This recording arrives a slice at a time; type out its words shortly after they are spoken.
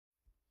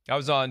I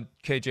was on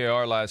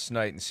KJR last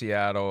night in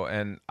Seattle,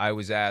 and I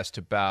was asked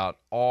about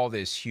all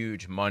this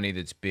huge money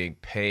that's being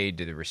paid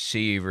to the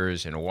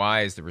receivers and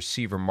why is the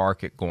receiver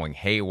market going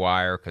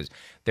haywire, because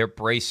they're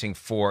bracing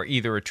for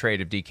either a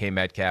trade of DK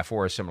Metcalf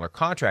or a similar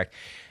contract.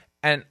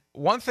 And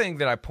one thing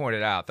that I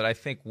pointed out that I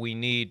think we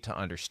need to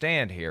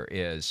understand here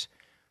is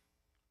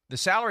the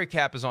salary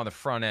cap is on the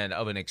front end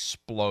of an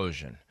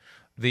explosion.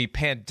 The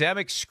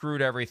pandemic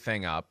screwed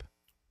everything up.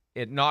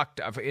 It knocked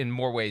in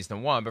more ways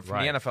than one, but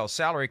from the NFL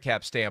salary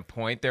cap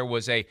standpoint, there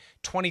was a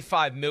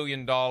 $25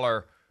 million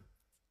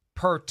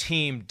per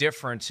team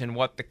difference in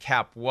what the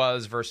cap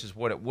was versus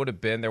what it would have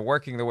been. They're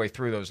working their way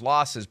through those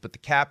losses, but the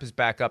cap is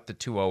back up to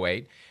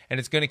 208, and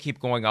it's going to keep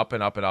going up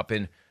and up and up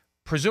in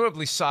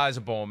presumably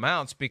sizable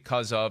amounts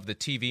because of the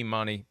TV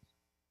money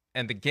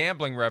and the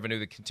gambling revenue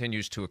that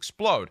continues to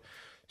explode.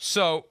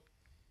 So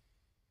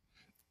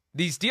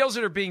these deals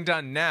that are being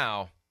done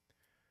now,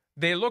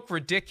 they look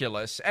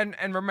ridiculous. And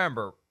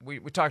remember, we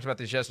talked about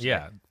this yesterday.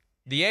 Yeah.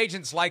 The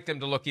agents like them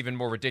to look even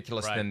more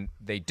ridiculous than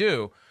they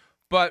do.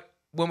 But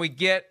when we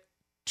get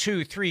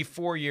 2, 3,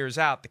 4 years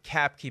out, the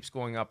cap keeps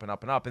going up and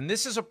up and up. And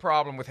this is a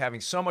problem with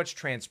having so much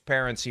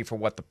transparency for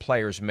what the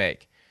players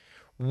make.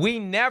 We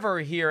never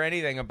hear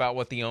anything about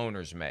what the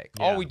owners make.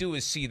 Yeah. All we do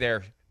is see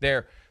their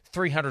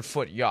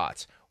 300-foot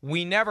yachts.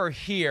 We never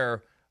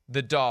hear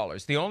the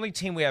dollars. The only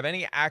team we have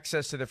any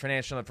access to the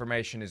financial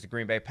information is the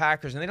Green Bay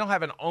Packers, and they don't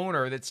have an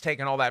owner that's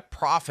taking all that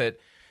profit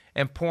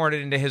and pouring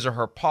it into his or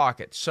her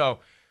pocket. So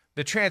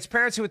the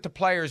transparency with the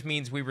players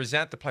means we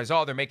resent the players.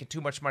 Oh, they're making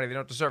too much money. They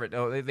don't deserve it.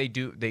 No, they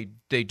do.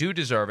 They do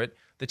deserve it.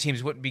 The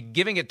teams wouldn't be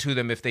giving it to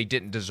them if they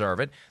didn't deserve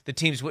it. The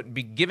teams wouldn't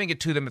be giving it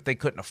to them if they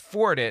couldn't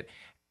afford it.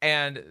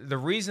 And the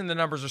reason the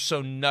numbers are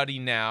so nutty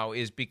now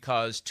is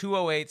because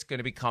 208 is going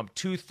to become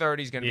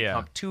 230, is going to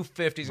become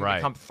 250, is going to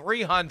become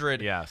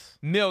 300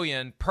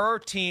 million per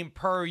team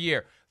per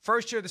year.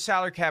 First year the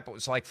salary cap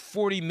was like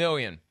 40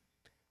 million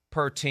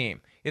per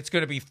team. It's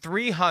going to be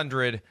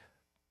 300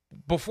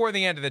 before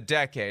the end of the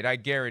decade. I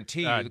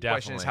guarantee you. The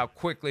question is, how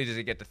quickly does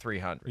it get to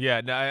 300?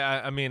 Yeah, no,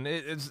 I mean,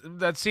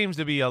 that seems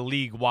to be a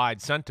league-wide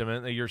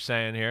sentiment that you're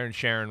saying here and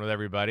sharing with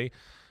everybody.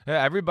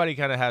 Everybody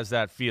kind of has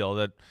that feel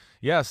that,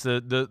 yes,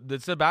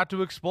 it's about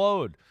to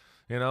explode.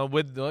 You know,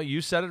 you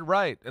said it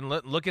right. And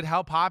look at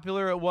how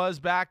popular it was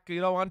back,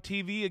 on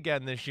TV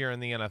again this year in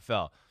the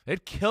NFL.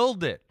 It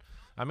killed it.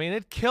 I mean,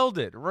 it killed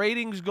it.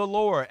 Ratings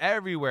galore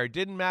everywhere.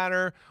 Didn't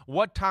matter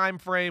what time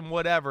frame,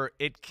 whatever.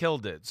 It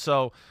killed it.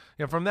 So,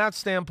 from that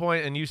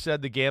standpoint, and you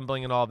said the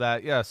gambling and all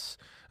that, yes,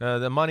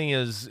 the money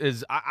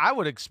is. I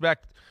would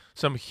expect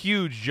some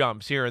huge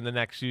jumps here in the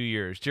next few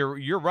years.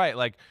 You're right.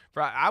 Like,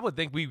 I would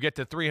think we get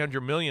to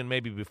 300 million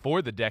maybe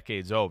before the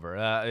decade's over.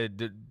 At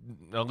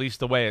least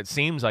the way it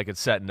seems like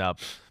it's setting up.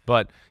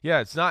 But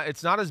yeah, it's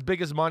not as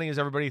big as money as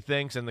everybody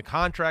thinks, and the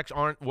contracts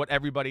aren't what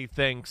everybody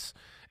thinks.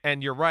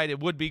 And you're right.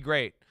 It would be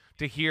great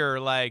to hear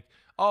like,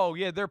 oh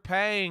yeah, they're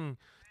paying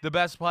the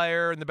best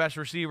player and the best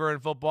receiver in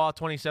football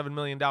 $27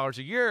 million a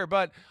year.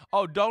 But,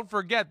 don't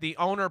forget the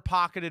owner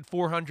pocketed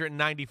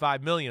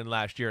 $495 million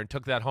last year and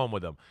took that home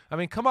with him. I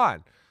mean, come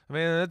on. I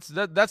mean,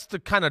 that's the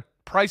kind of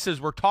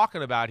prices we're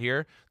talking about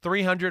here.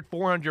 300,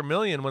 400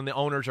 million when the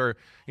owners are,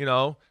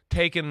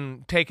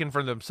 taken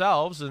for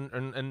themselves,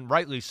 and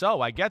rightly so.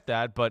 I get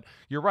that. But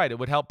you're right. It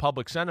would help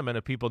public sentiment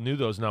if people knew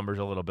those numbers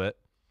a little bit.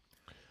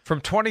 From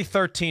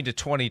 2013 to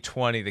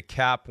 2020, the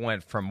cap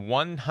went from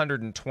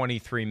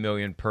 $123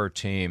 million per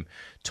team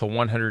to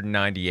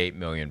 $198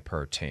 million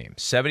per team.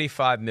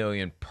 $75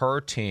 million per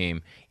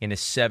team in a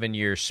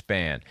 7-year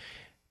span.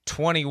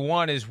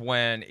 21 is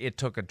when it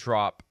took a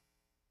drop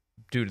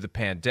due to the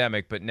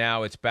pandemic, but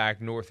now it's back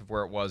north of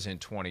where it was in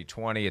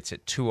 2020. It's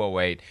at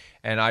 208,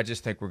 and I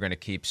just think we're going to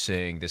keep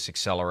seeing this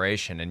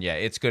acceleration. And, yeah,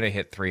 it's going to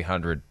hit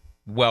 300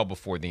 well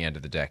before the end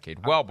of the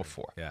decade, well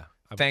before. Yeah.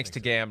 Thanks to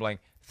gambling.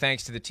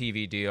 Thanks to the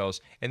TV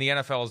deals. And the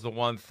NFL is the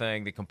one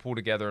thing that can pull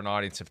together an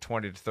audience of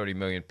 20 to 30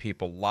 million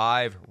people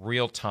live,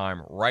 real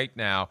time, right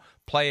now,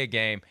 play a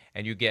game,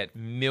 and you get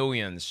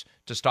millions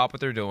to stop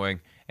what they're doing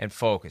and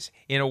focus.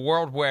 In a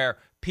world where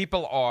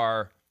people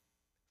are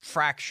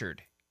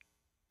fractured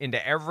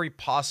into every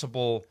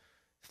possible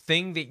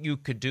thing that you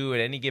could do at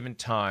any given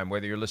time,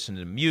 whether you're listening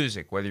to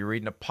music, whether you're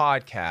reading a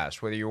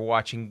podcast, whether you're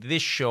watching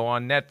this show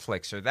on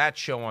Netflix or that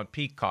show on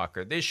Peacock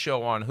or this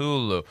show on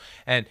Hulu,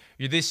 and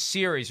you're this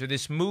series or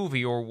this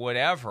movie or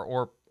whatever,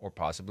 or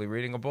possibly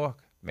reading a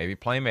book, maybe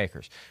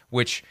Playmakers,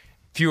 which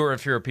fewer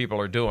and fewer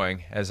people are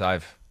doing, as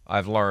I've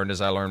learned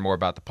as I learn more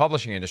about the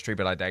publishing industry,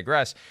 but I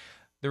digress.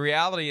 The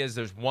reality is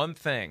there's one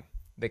thing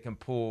that can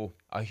pull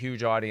a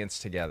huge audience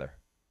together.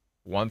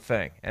 One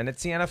thing, and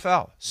it's the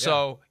NFL.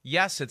 So,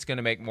 yes, it's going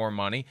to make more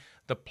money.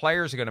 The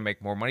players are going to make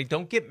more money.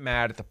 Don't get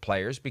mad at the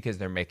players because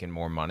they're making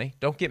more money.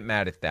 Don't get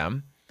mad at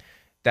them.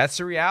 That's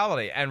the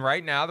reality. And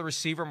right now, the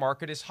receiver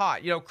market is hot.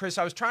 Chris,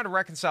 I was trying to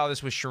reconcile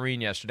this with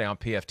Shireen yesterday on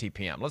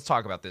PFTPM. Let's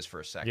talk about this for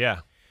a second.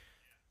 Yeah.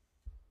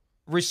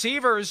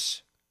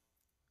 Receivers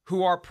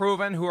who are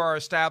proven, who are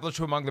established,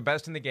 who are among the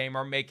best in the game,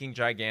 are making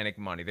gigantic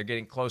money. They're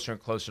getting closer and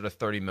closer to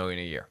 $30 million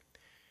a year.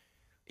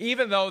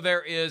 even though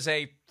there is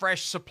a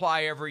fresh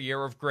supply every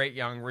year of great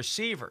young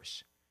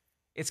receivers.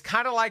 It's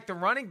kind of like the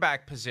running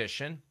back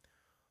position,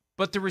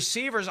 but the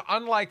receivers,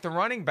 unlike the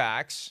running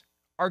backs,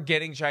 are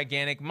getting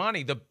gigantic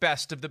money, the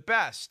best of the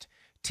best.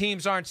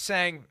 Teams aren't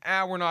saying,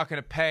 we're not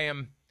going to pay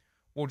him.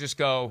 We'll just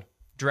go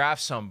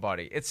draft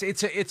somebody.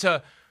 It's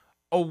a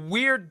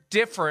weird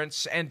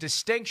difference and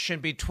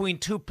distinction between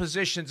two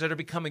positions that are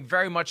becoming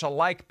very much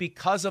alike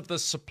because of the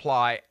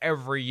supply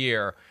every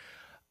year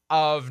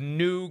of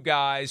new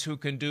guys who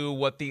can do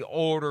what the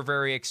older,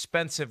 very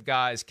expensive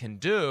guys can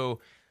do.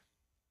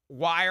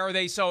 Why are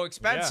they so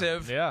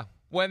expensive? Yeah.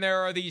 When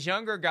there are these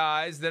younger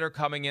guys that are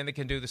coming in that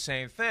can do the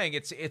same thing.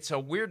 It's a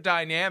weird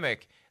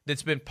dynamic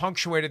that's been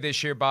punctuated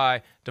this year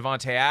by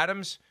Devontae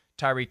Adams,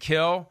 Tyreek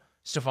Hill,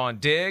 Stephon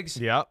Diggs.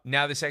 Yep.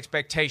 Now this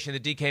expectation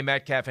that DK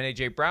Metcalf and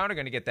A.J. Brown are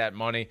going to get that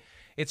money.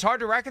 It's hard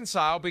to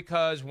reconcile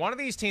because one of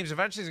these teams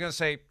eventually is going to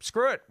say,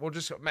 screw it. We'll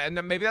just, and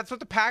maybe that's what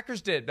the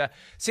Packers did.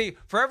 See,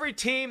 for every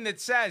team that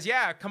says,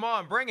 yeah, come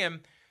on, bring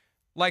him,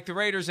 like the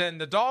Raiders and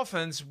the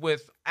Dolphins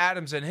with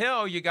Adams and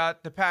Hill, you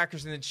got the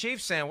Packers and the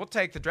Chiefs saying, we'll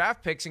take the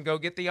draft picks and go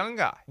get the young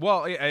guy.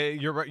 Well,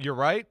 you're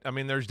right. I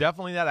mean, there's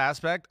definitely that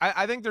aspect.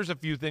 I think there's a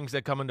few things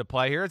that come into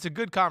play here. It's a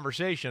good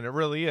conversation. It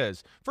really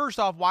is. First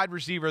off, wide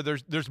receiver,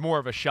 there's more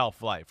of a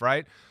shelf life,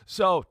 right?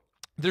 So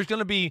there's going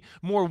to be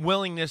more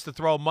willingness to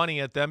throw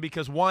money at them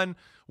because,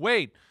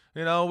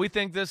 we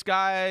think this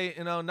guy,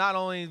 not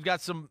only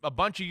got a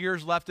bunch of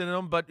years left in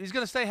him, but he's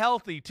going to stay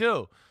healthy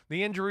too.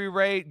 The injury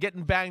rate,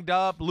 getting banged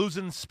up,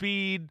 losing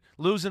speed,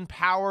 losing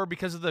power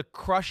because of the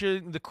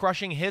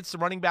crushing hits the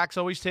running backs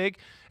always take.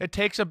 It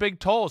takes a big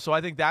toll. So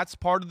I think that's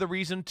part of the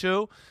reason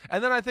too.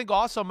 And then I think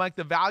also, Mike,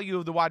 the value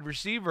of the wide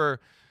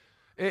receiver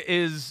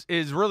is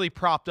really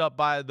propped up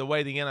by the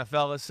way the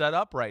NFL is set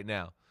up right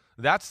now.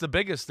 That's the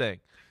biggest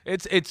thing.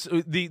 It's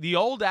the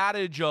old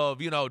adage of,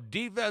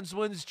 defense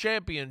wins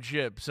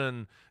championships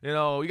and, you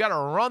got to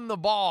run the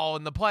ball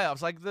in the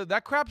playoffs. Like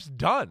that crap's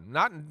done.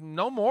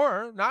 No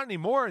more, not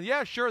anymore.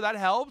 Yeah, sure, that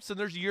helps. And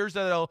there's years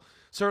that it'll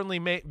certainly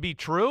be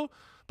true.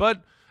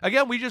 But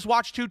again, we just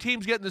watched two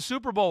teams get in the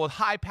Super Bowl with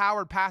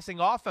high-powered passing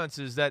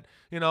offenses that,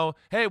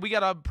 hey, we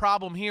got a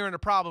problem here and a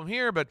problem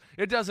here, but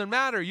it doesn't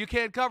matter. You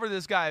can't cover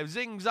this guy.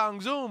 Zing,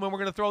 zang, zoom, and we're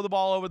going to throw the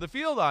ball over the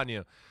field on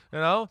you.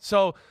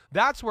 So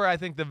that's where I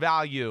think the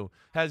value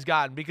has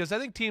gotten, because I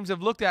think teams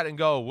have looked at it and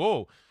go,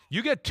 whoa,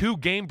 you get two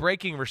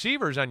game-breaking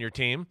receivers on your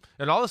team,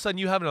 and all of a sudden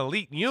you have an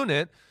elite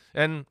unit,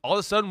 and all of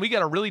a sudden we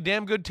got a really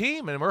damn good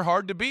team, and we're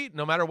hard to beat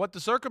no matter what the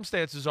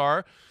circumstances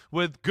are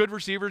with good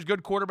receivers,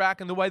 good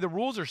quarterback, and the way the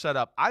rules are set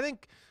up. I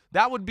think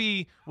that would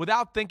be,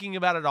 without thinking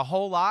about it a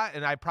whole lot,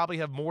 and I probably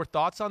have more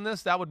thoughts on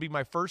this, that would be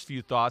my first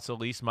few thoughts at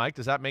least, Mike.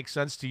 Does that make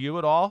sense to you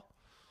at all?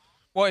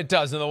 Well, it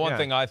does, and the one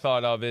thing I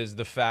thought of is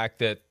the fact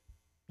that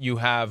you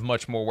have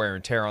much more wear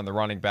and tear on the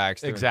running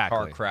backs during the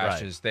car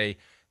crashes. Right.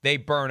 They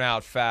burn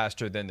out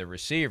faster than the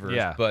receivers.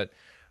 Yeah. But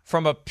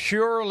from a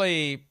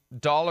purely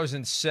dollars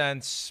and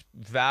cents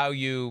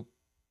value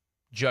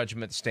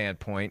judgment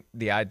standpoint,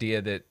 the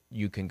idea that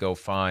you can go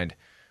find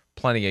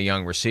plenty of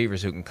young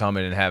receivers who can come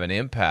in and have an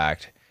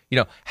impact.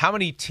 How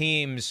many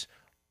teams,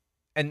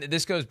 and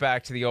this goes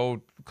back to the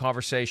old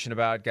conversation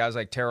about guys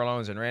like Terrell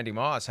Owens and Randy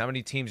Moss, how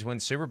many teams win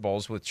Super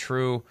Bowls with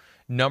true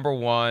number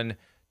one,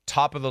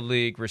 top of the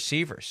league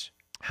receivers?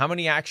 How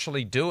many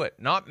actually do it?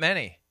 Not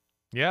many.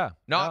 Yeah.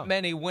 Not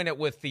many win it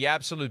with the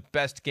absolute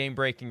best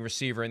game-breaking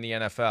receiver in the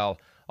NFL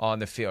on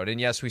the field. And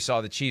yes, we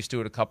saw the Chiefs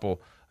do it a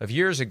couple of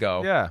years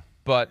ago. Yeah.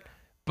 But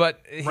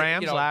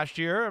Rams last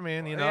year,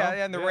 Yeah,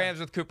 and the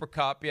Rams with Cooper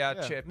Kupp,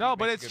 Chip. No,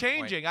 but it's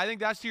changing. I think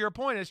that's to your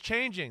point. It's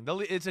changing.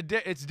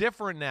 It's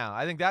different now.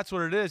 I think that's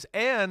what it is.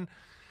 And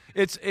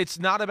it's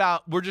not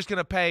about we're just going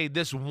to pay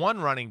this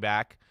one running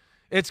back.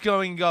 It's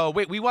going to go,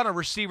 wait, we want a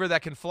receiver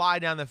that can fly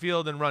down the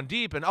field and run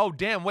deep. And, oh,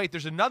 damn, wait,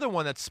 there's another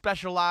one that's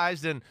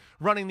specialized in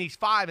running these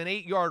 5- and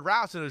 8-yard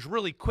routes and is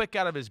really quick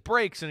out of his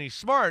breaks and he's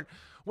smart.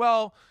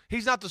 Well,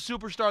 he's not the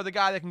superstar, the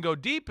guy that can go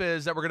deep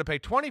is that we're going to pay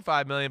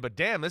 $25 million. But,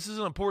 damn, this is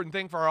an important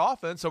thing for our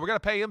offense, so we're going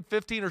to pay him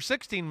 $15 or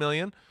 $16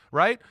 million,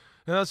 right?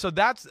 So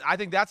I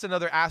think that's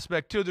another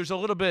aspect, too. There's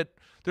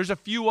a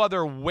few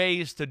other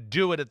ways to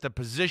do it at the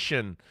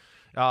position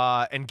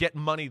and get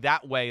money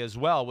that way as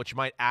well, which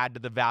might add to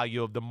the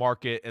value of the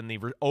market and the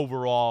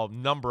overall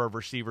number of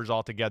receivers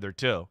altogether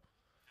too.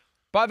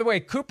 By the way,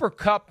 Cooper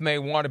Kupp may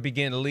want to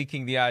begin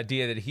leaking the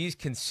idea that he's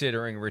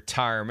considering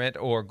retirement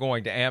or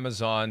going to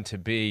Amazon to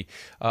be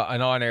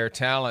an on-air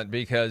talent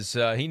because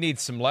he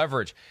needs some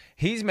leverage.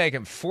 He's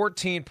making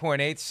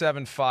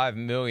 $14.875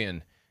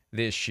 million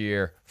this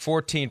year,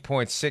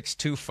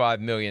 $14.625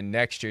 million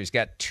next year. He's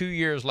got 2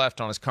 years left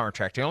on his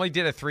contract. He only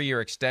did a 3-year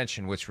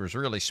extension, which was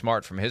really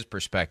smart from his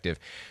perspective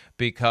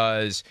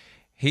because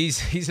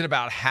he's at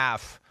about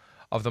half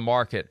of the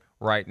market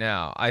right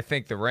now. I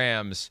think the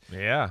Rams,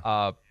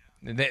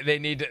 they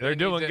need to. They're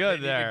doing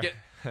good there.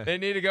 They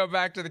need to go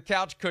back to the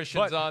couch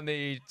cushions on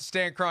the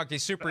Stan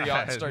Kroenke super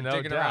yacht and start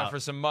digging around for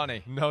some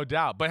money. No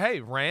doubt. But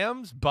hey,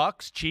 Rams,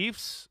 Bucks,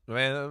 Chiefs.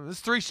 Man,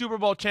 there's 3 Super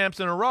Bowl champs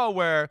in a row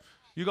where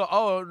you go,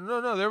 oh,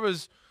 no, there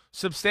was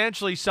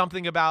substantially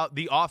something about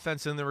the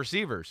offense and the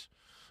receivers.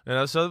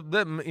 So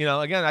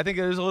again, I think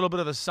it is a little bit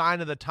of a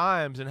sign of the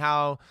times and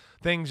how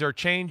things are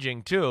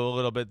changing too, a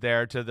little bit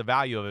there to the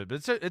value of it.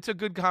 But it's a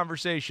good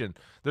conversation.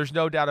 There's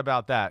no doubt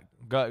about that.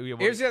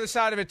 Here's the other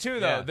side of it too,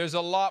 though. Yeah. There's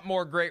a lot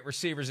more great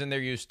receivers than there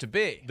used to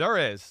be. There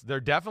is. There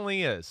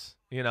definitely is.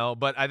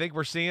 But I think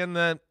we're seeing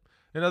that.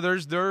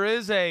 There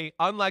is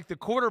unlike the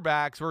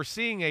quarterbacks, we're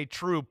seeing a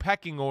true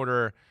pecking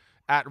order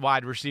at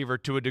wide receiver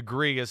to a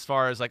degree, as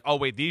far as like, oh,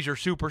 wait, these are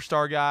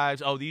superstar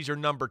guys. Oh, these are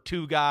number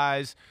 2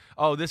 guys.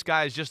 Oh, this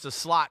guy is just a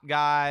slot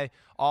guy,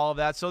 all of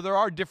that. So there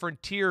are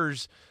different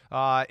tiers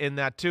in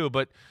that too.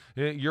 But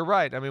you're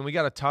right. I mean, we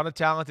got a ton of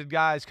talented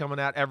guys coming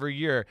out every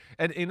year.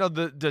 And,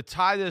 to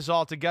tie this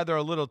all together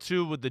a little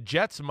too with the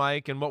Jets,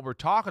 Mike, and what we're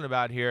talking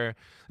about here,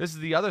 this is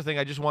the other thing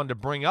I just wanted to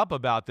bring up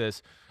about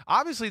this.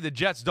 Obviously, the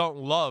Jets don't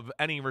love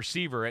any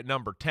receiver at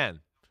number 10.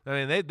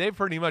 I mean, they've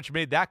pretty much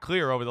made that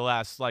clear over the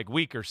last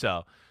week or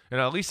so.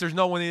 At least there's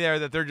no one there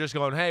that they're just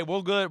going, hey,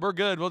 we're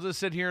good. We'll just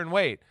sit here and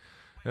wait.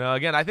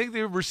 Again, I think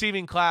the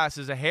receiving class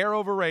is a hair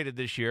overrated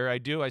this year.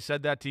 I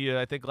said that to you,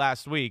 I think,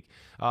 last week.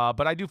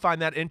 But I do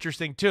find that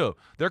interesting, too.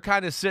 They're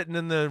kind of sitting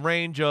in the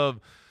range of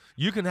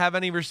you can have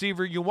any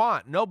receiver you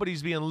want.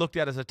 Nobody's being looked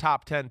at as a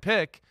top 10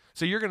 pick.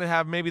 So you're going to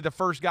have maybe the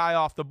first guy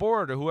off the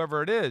board or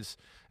whoever it is.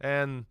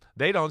 And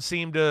they don't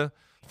seem to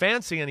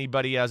fancy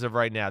anybody as of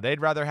right now. They'd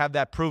rather have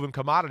that proven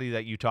commodity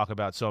that you talk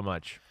about so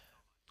much.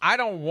 I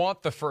don't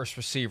want the first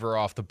receiver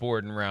off the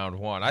board in round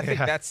 1. I think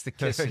that's the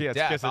kiss of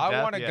death.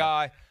 I want a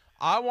guy.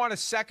 I want a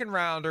second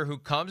rounder who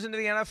comes into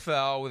the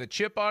NFL with a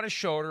chip on his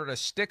shoulder to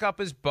stick up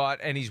his butt,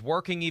 and he's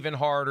working even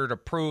harder to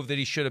prove that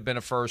he should have been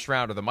a first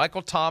rounder. The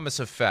Michael Thomas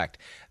effect.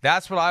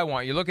 That's what I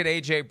want. You look at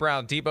A.J.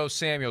 Brown, Deebo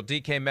Samuel,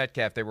 DK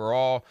Metcalf. They were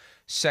all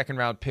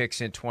second-round picks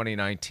in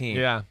 2019.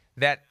 Yeah.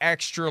 That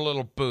extra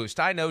little boost.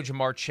 I know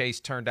Jamar Chase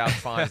turned out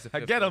fine as the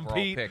 5th Get him, overall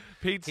Pete. pick.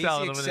 Pete's He's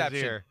selling the him in his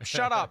exception. ear.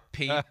 Shut up,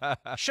 Pete.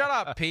 Shut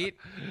up, Pete.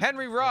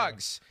 Henry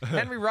Ruggs.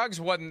 Henry Ruggs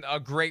wasn't a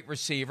great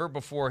receiver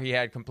before he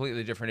had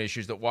completely different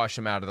issues that washed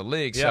him out of the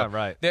league. Yeah, so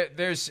right.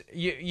 There's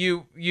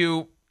you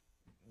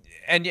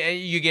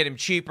get him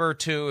cheaper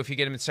too if you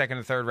get him in second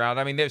and third round.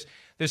 I mean, there's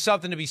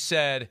something to be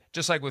said,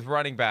 just like with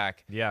running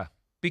back. Yeah.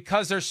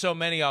 Because there's so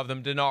many of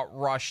them, do not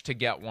rush to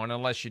get one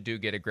unless you do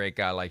get a great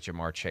guy like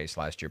Jamar Chase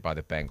last year by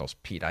the Bengals.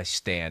 Pete, I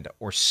stand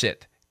or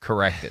sit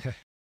corrected.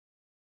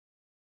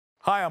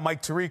 Hi, I'm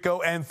Mike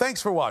Tirico, and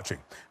thanks for watching.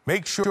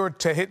 Make sure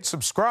to hit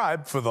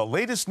subscribe for the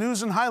latest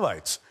news and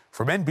highlights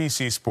from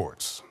NBC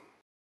Sports.